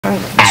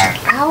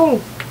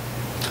Ow!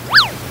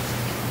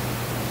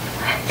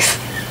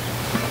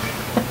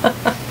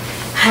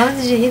 How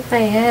did you hit my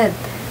head?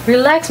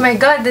 Relax, my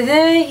God, did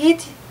I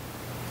hit you?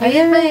 I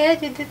hit my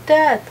head, you did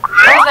that.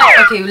 I was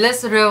like, okay,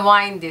 let's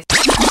rewind this.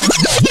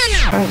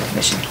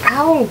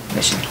 Ow!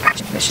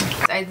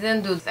 I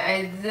didn't do that.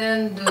 I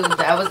didn't do that.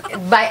 I was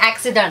by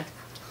accident.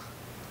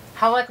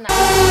 How about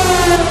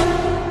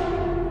now?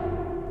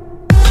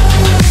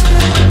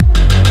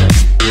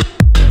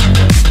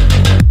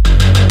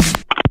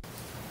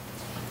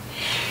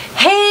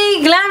 Hey,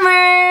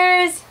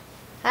 Glammers!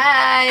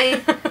 Hi!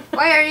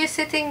 Why are you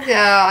sitting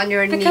on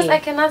your knee? Because I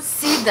cannot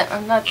see them.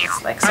 I'm not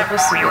like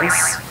supposed to be in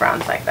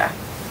front like that.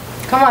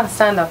 Come on,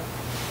 stand up.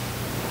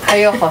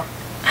 Ayoko.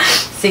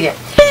 Sige.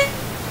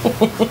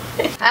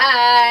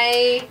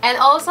 Hi! And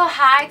also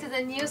hi to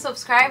the new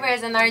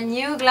subscribers and our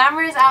new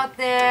Glammers out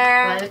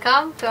there.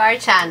 Welcome to our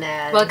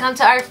channel. Welcome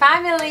to our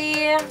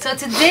family. So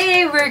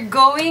today we're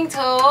going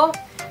to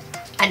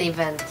An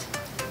event.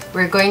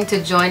 we're going to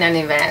join an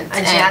event.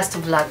 And she has to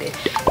vlog it.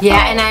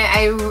 Yeah, and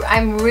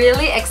I'm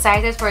really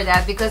excited for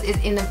that because it's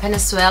in the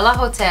Peninsula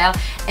Hotel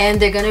and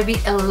there's gonna be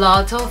a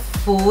lot of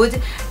food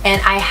and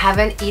I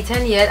haven't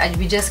eaten yet.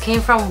 We just came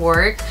from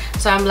work,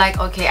 so I'm like,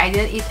 okay, I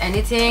didn't eat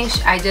anything.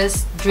 I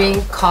just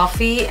drink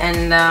coffee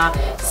and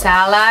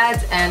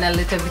salad and a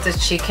little bit of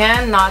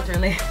chicken. Not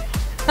really.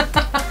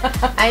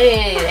 I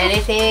didn't eat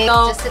anything,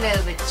 No. just a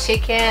little bit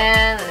chicken,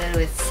 a little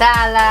bit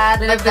salad,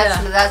 Little but bit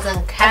that of-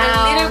 doesn't count. And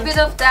a little bit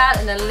of that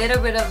and a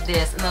little bit of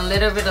this and a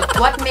little bit of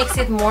what makes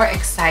it more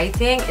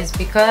exciting is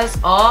because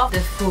of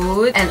the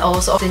food and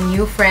also the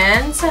new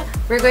friends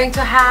we're going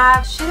to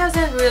have. She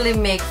doesn't really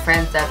make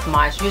friends that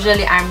much.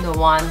 Usually I'm the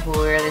one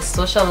who really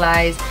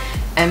socialize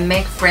and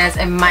make friends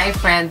and my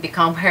friend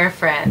become her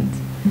friend.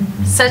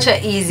 Such an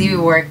easy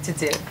work to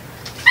do.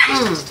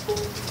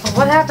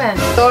 What happened?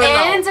 Don't know.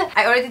 And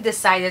I already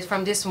decided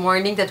from this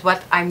morning that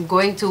what I'm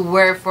going to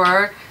wear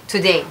for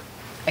today.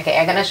 Okay,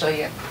 I'm gonna show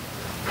you.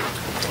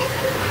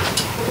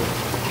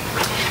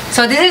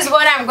 So this is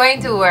what I'm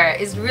going to wear.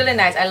 It's really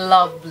nice. I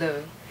love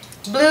blue.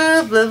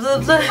 Blue, blue, blue,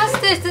 blue. What's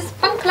this? This is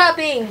fun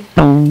clubbing.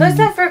 No, it's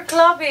not for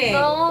clubbing.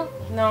 No.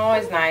 No,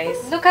 it's nice.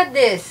 Look at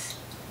this.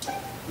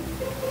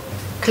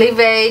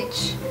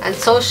 Cleavage and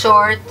so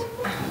short.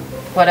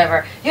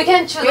 Whatever. You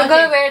can choose. You're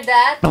gonna wear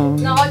that?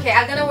 No, okay,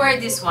 I'm gonna wear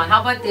this one.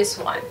 How about this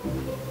one?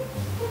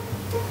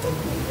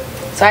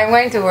 So I'm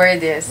going to wear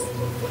this.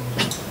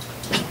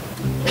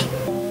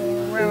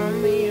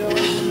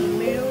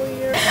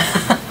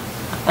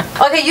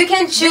 Okay, you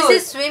can choose.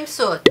 This is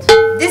swimsuit.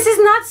 This is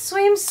not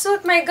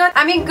swimsuit, my God.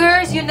 I mean,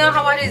 girls, you know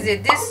how, what is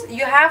it? This,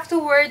 you have to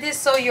wear this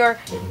so your,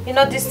 you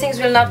know, these things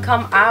will not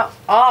come out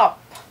up.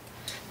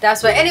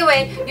 That's why.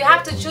 Anyway, you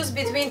have to choose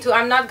between two.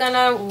 I'm not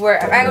gonna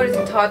wear, I already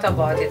thought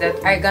about it,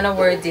 that I'm gonna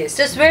wear this.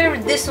 Just wear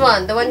this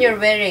one, the one you're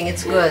wearing.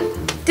 It's good.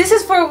 This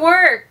is for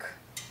work.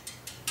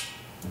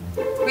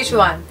 Which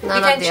one? None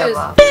you can of the choose.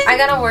 above. I'm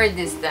gonna wear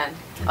this then.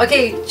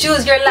 Okay,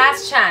 choose your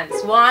last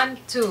chance. 1,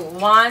 2,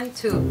 1,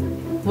 2,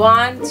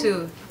 1,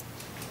 2,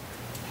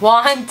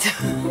 1, 2.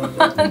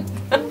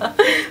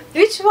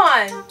 Which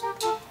one?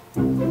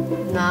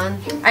 None.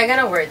 I'm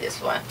gonna wear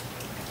this one.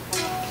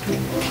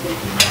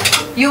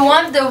 You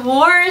want the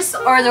worst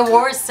or the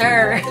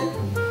worser?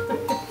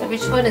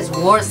 Which one is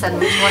worse and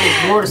which one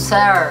is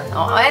worser?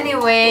 Oh,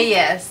 anyway,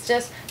 yes,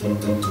 just...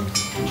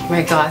 Oh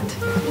my God,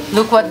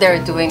 look what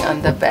they're doing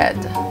on the bed.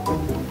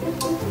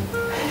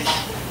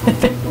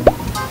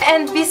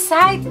 And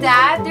beside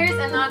that, there's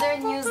another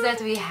news that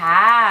we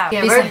have.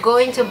 Yeah, we're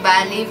going to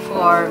Bali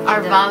for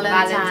Our the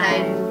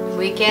Valentine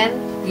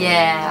weekend.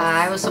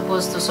 Yeah. I was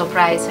supposed to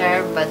surprise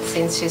her, but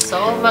since she's so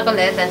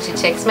makulit and she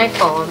checks my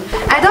phone,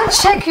 I don't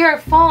check your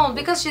phone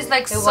because she's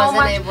like it so wasn't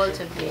much... able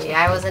to be.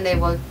 I wasn't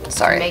able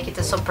Sorry. to make it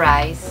a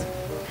surprise.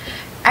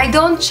 I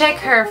don't check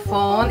her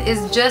phone.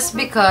 It's just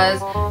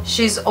because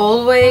she's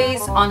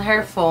always on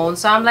her phone.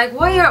 So I'm like,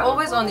 why you're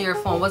always on your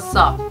phone? What's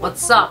up?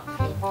 What's up?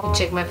 You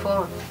check my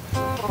phone.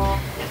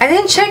 I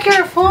didn't check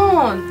your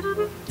phone.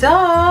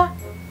 Duh.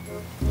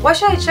 Why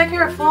should I check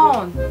your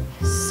phone?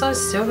 So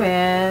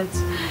stupid.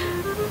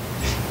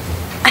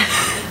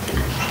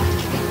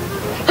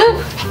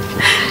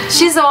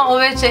 She's the one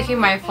always checking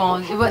my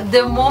phone.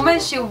 The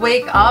moment she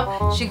wake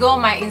up, she go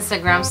on my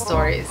Instagram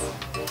stories.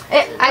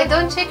 I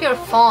don't check your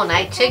phone.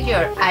 I check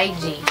your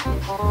IG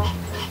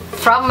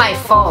from my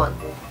phone.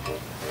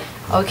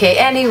 Okay,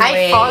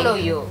 anyway. I follow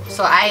you,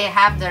 so I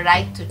have the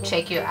right to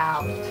check you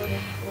out.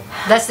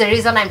 That's the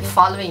reason I'm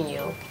following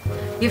you.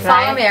 You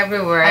follow Right? me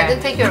everywhere. I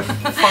don't take your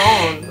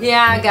phone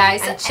Yeah,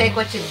 guys. and check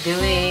what you're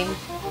doing.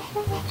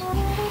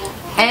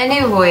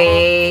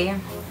 Anyway,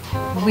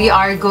 we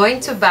are going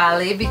to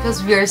Bali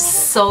because we are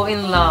so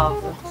in love.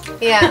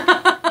 Yeah.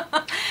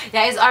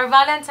 Yeah, it's our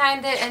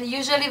Valentine's Day, and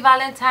usually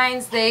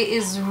Valentine's Day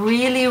is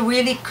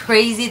really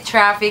crazy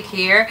traffic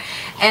here.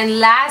 And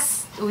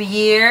last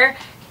year,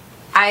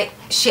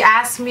 she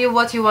asked me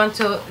what you want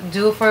to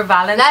do for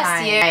Valentine's.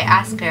 Last year, I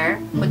asked her,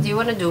 what do you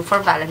want to do for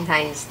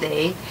Valentine's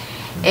Day?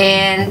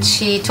 And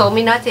she told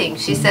me nothing.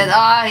 She said,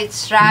 "Oh,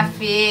 it's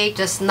traffic,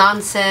 just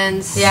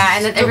nonsense." Yeah,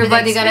 and then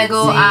everybody gonna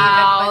go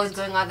out. Everybody's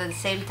going out at the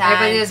same time.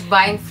 Everybody is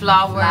buying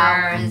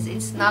flowers.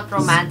 It's not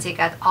romantic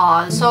at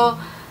all. So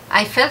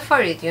I fell for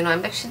it, you know.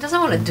 I'm like, she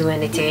doesn't want to do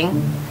anything,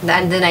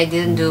 and then I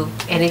didn't do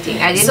anything.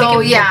 I didn't make a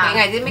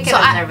booking. I didn't make a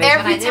reservation.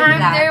 Every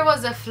time there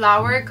was a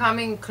flower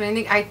coming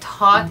clinic, I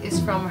thought it's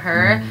from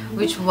her,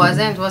 which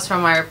wasn't. It was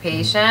from our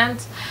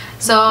patient.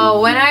 So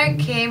when I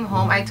came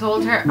home, I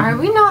told her, "Are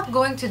we not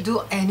going to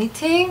do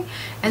anything?"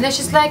 And then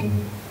she's like,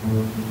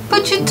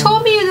 "But you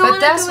told me you don't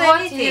want to do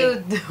anything."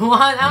 But that's what you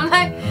want. I'm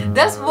like,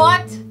 that's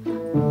what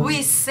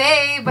we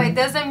say, but it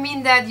doesn't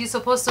mean that you're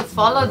supposed to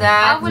follow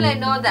that. How will I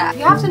know that?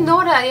 You have to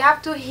know that. You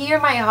have to hear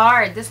my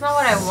heart. That's not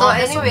what I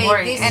want. So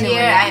anyway, this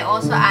year I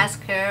also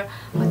asked her,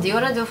 "What do you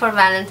want to do for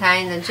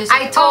Valentine's?" And she said,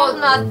 I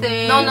told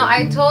nothing. No,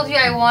 I told you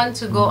I want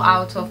to go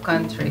out of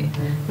country.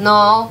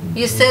 No,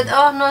 you said,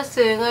 "Oh,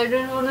 nothing. I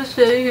didn't want to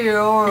stay here.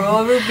 Or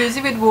we're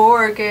busy with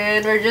work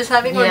and we're just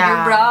having our new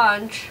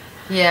brunch."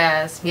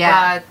 Yes, yeah,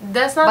 but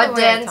that's not the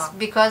way I talk.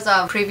 Because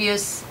of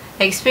previous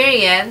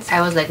experience, I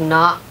was like,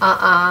 "No,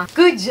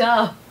 Good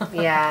job."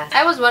 Yeah,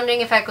 I was wondering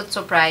if I could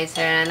surprise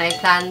her, and I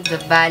planned the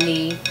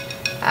Bali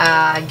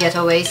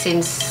getaway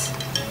since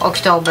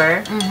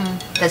October.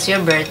 That's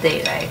your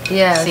birthday, right?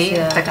 Yes. See?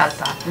 Yes. Tagal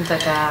pa.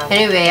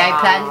 Anyway, I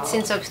planned it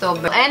since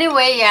October.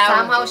 Anyway, yeah.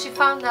 Somehow she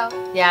found out.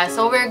 Yeah,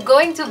 so we're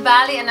going to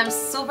Bali and I'm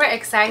super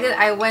excited.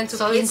 I went to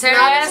Pinterest. It's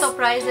not a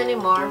surprise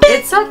anymore.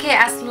 It's okay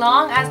as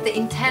long as the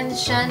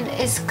intention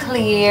is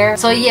clear.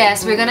 So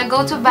yes, we're gonna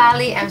go to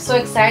Bali. I'm so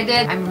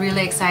excited. I'm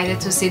really excited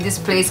to see this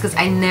place because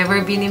I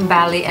never been in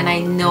Bali and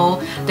I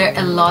know there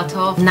are a lot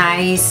of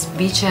nice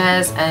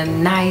beaches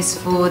and nice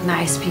food,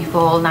 nice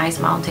people, nice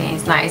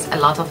mountains, a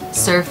lot of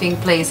surfing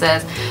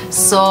places.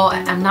 So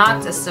I'm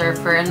not a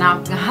surfer and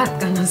I'm not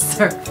gonna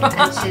surf.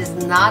 And she's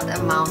not a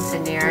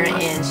mountaineer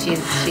and she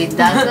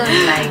doesn't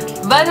like.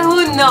 But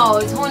who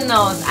knows?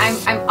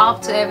 I'm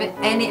up to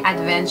any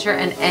adventure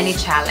and any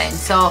challenge.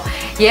 So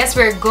yes,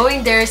 we're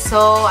going there,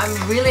 so I'm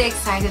really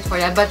excited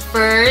for that. But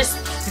first,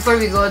 before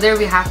we go there,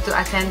 we have to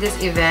attend this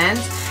event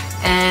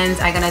and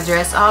I'm gonna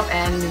dress up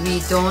and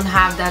we don't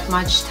have that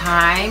much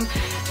time.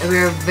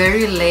 We're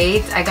very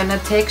late. I'm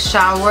gonna take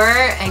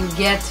shower and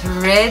get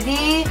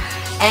ready.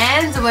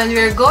 And when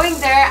we're going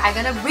there, I'm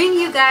gonna bring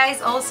you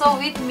guys also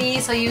with me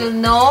so you'll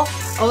know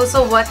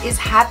also what is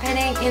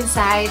happening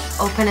inside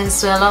O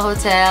Peninsula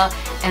Hotel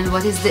and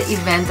what is the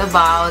event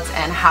about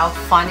and how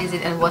fun is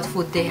it and what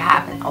food they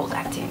have and all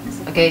that things.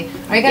 Okay?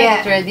 Are you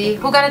gonna get ready?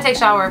 Who's gonna take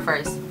shower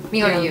first?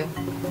 Me or you?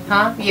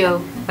 Huh?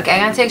 You. Okay,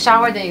 I'm gonna take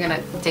shower, then you're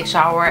gonna take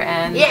shower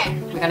and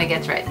we're gonna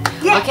get ready.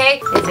 Yeah.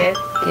 Okay? Is it?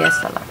 Yes,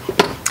 Stella.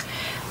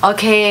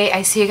 Okay,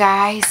 I see you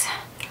guys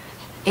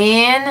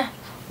in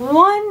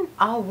 1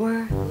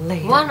 hour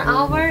later. 1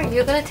 hour?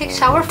 You're gonna take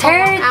shower for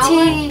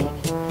 30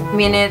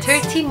 minutes.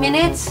 30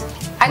 minutes?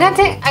 I'm gonna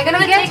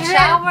take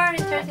shower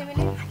in 30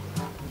 minutes.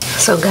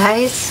 So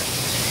guys,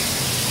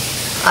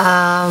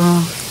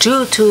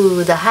 due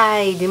to the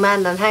high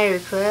demand and high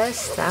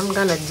request, I'm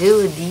gonna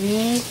do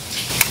the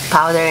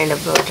powder in the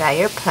blow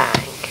dryer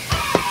plank.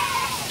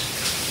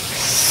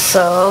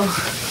 So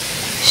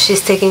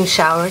she's taking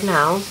shower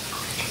now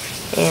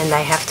and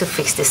I have to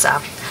fix this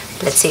up.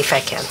 Let's see if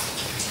I can.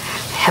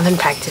 I haven't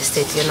practiced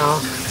it, you know.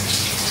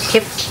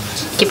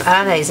 Keep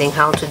analyzing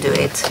how to do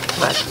it,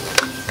 but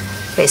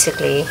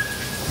basically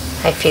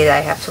I feel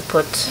I have to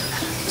put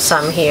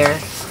some here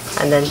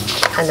and then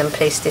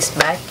place this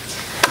back.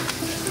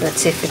 Let's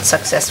see if it's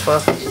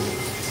successful.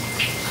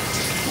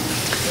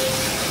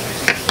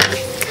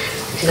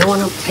 I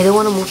don't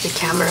wanna move the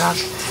camera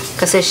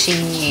because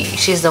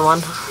she's the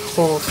one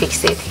who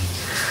fixed it.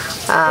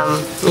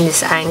 In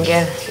this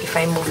angle, if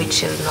I move it,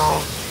 she'll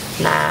know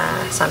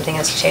nah, something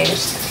has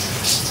changed.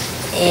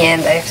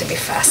 And I have to be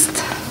fast.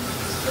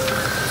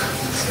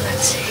 So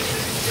let's see.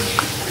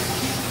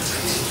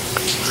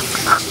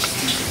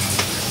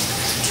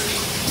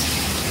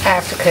 I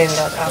have to clean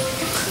that up.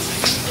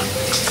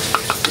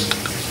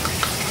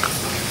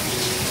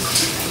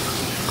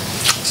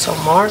 So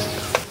more.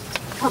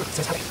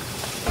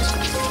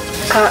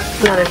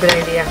 Not a good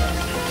idea.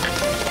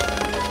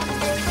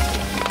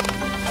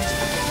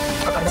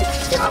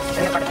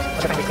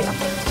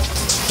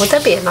 Would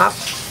that be enough?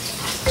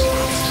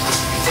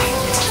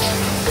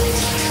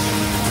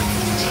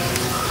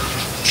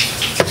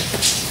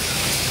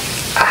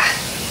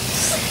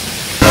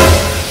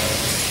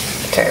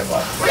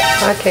 Terrible.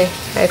 Okay,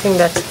 I think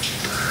that's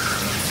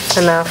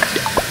enough.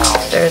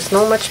 There's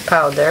no much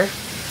powder.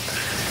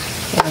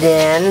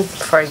 Then,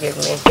 forgive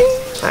me.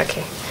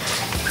 Okay,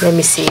 let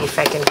me see if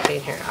I can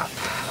clean her up.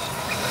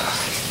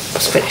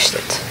 Just finished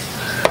it.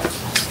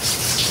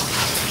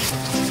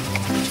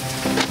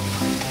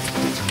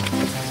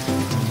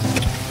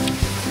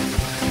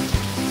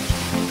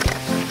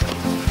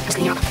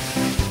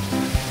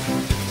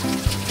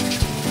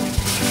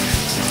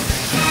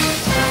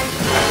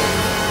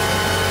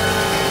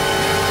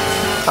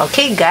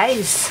 Okay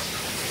guys,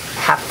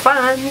 have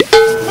fun!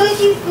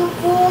 Buddy, good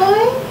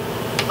boy.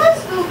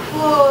 That's good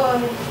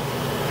boy.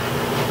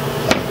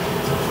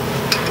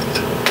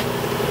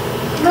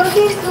 Look,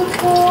 good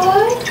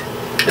boy.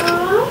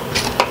 Huh?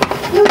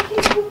 Look,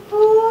 good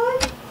boy.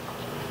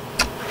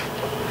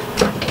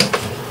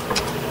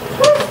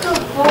 Who's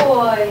good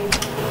boy?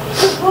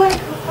 Good boy,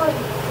 good boy.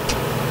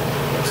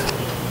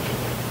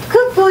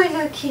 Good boy,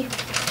 Lucky.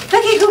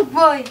 Lucky, good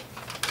boy.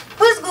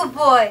 Who's good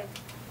boy?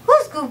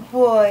 Who's good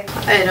boy?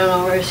 I don't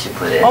know where she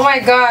put it. Oh my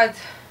God.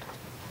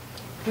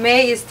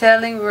 May is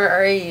telling, where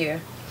are you?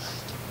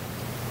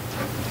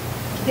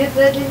 Get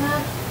ready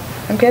now.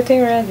 I'm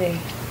getting ready.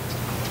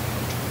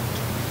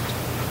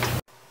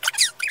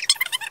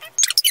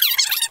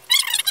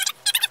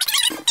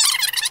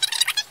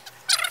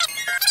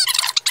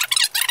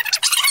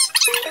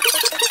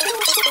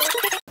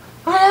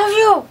 I love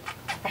you.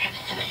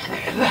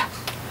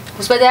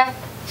 Who's by that?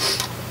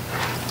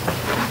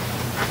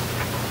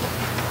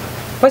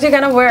 What you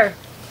gonna wear?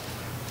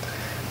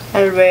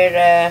 I'll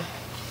wear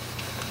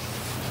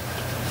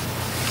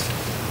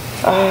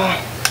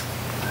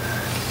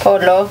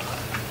polo.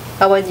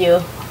 How about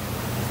you?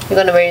 You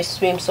gonna wear a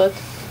swimsuit?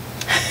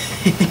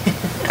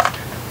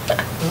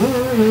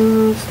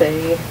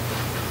 Stay.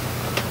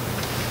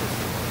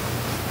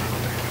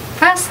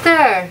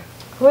 Faster!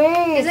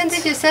 Wait. Isn't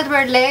it you said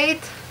we're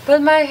late?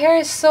 But my hair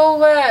is so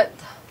wet.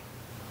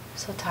 I'm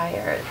so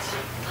tired.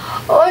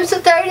 Oh, I'm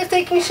so tired of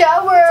taking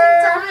shower.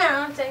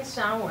 I'm taking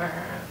shower.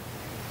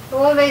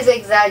 Always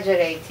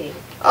exaggerating.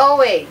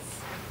 Always.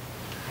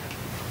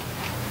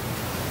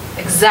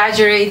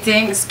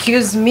 Exaggerating?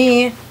 Excuse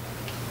me.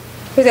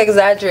 Who's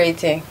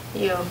exaggerating?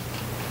 You.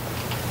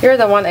 You're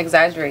the one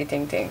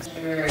exaggerating things.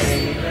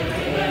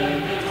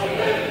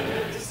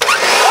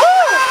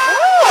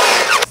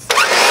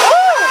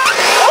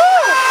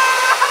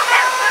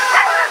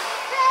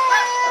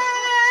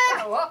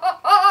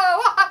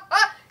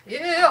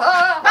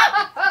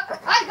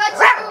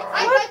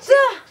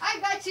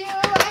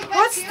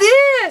 What's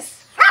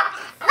this?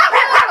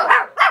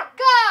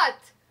 God!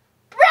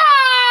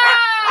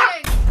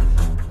 Right!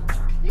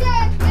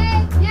 Yeah,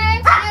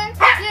 yeah.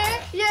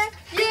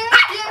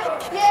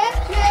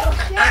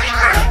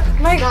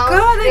 My No,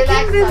 God, I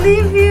can't relax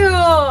believe you.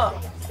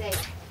 Stay.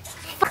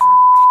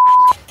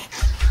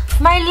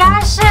 My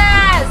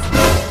lashes.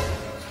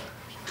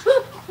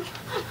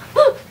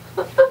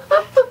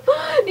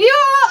 You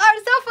are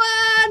so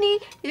funny.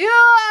 You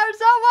are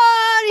so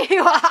funny.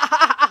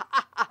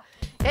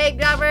 Hey,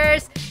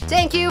 Glammers,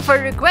 thank you for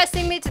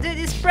requesting me to do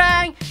this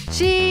prank.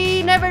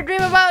 She never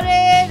dreamed about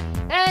it.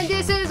 And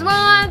this is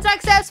one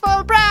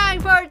successful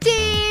prank for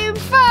Team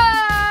 4.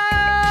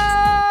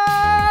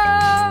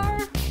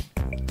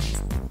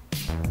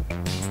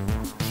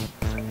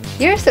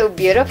 You're so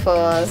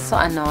beautiful. So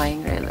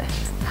annoying, really.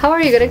 How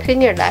are you gonna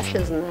clean your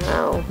lashes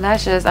now?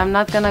 Lashes, I'm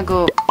not gonna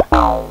go.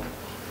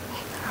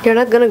 You're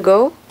not gonna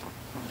go?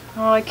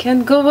 Oh, I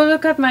can't go. But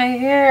look at my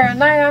hair.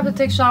 Now I have to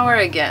take shower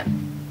again.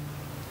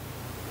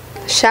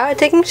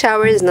 Taking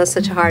shower is not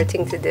such a hard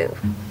thing to do.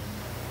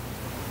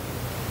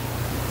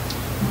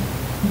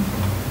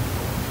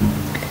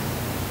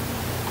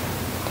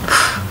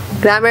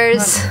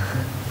 Glammers,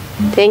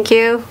 thank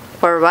you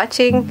for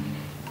watching,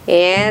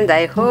 and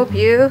I hope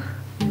you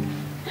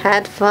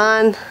had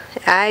fun.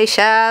 I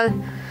shall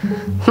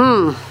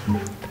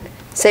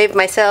save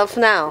myself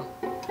now.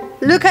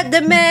 Look at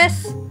the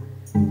mess,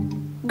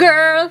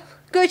 girl.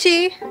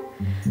 Gucci,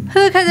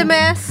 look at the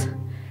mess.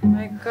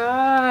 My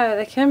God,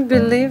 I can't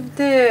believe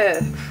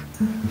this.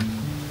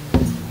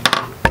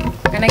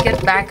 I'm gonna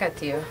get back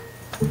at you.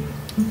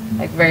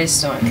 Like very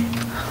soon.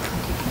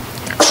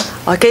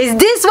 Okay, is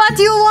this what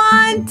you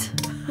want?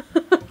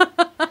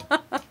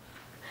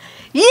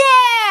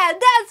 Yeah,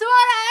 that's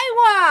what I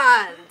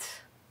want.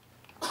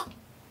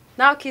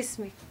 Now kiss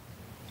me.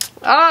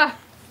 Ah,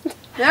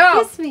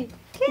 no. Kiss me.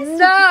 Kiss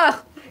No.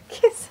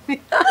 Kiss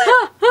me.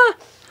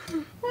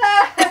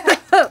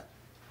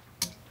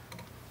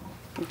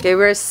 Okay,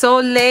 we're so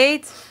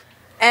late.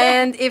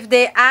 And if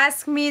they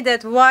ask me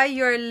that why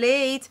you're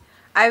late,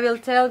 I will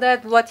tell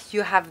that what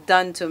you have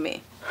done to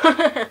me.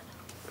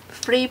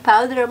 Free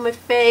powder on my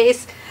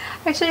face.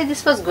 Actually,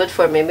 this was good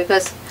for me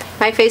because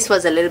my face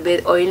was a little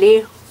bit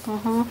oily.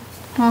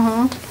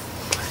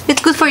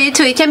 It's good for you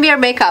too. It can be your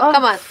makeup. Oh.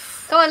 Come on.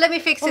 Come on, let me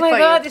fix it for Oh my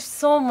God, you. it's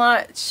so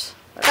much.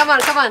 Come on,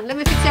 come on. Let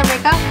me fix your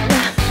makeup.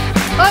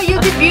 Oh, you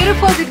did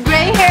beautiful with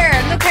gray hair.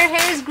 Look, her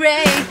hair is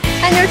gray.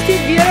 And you're still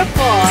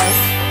beautiful.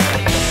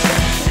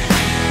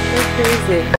 You're crazy.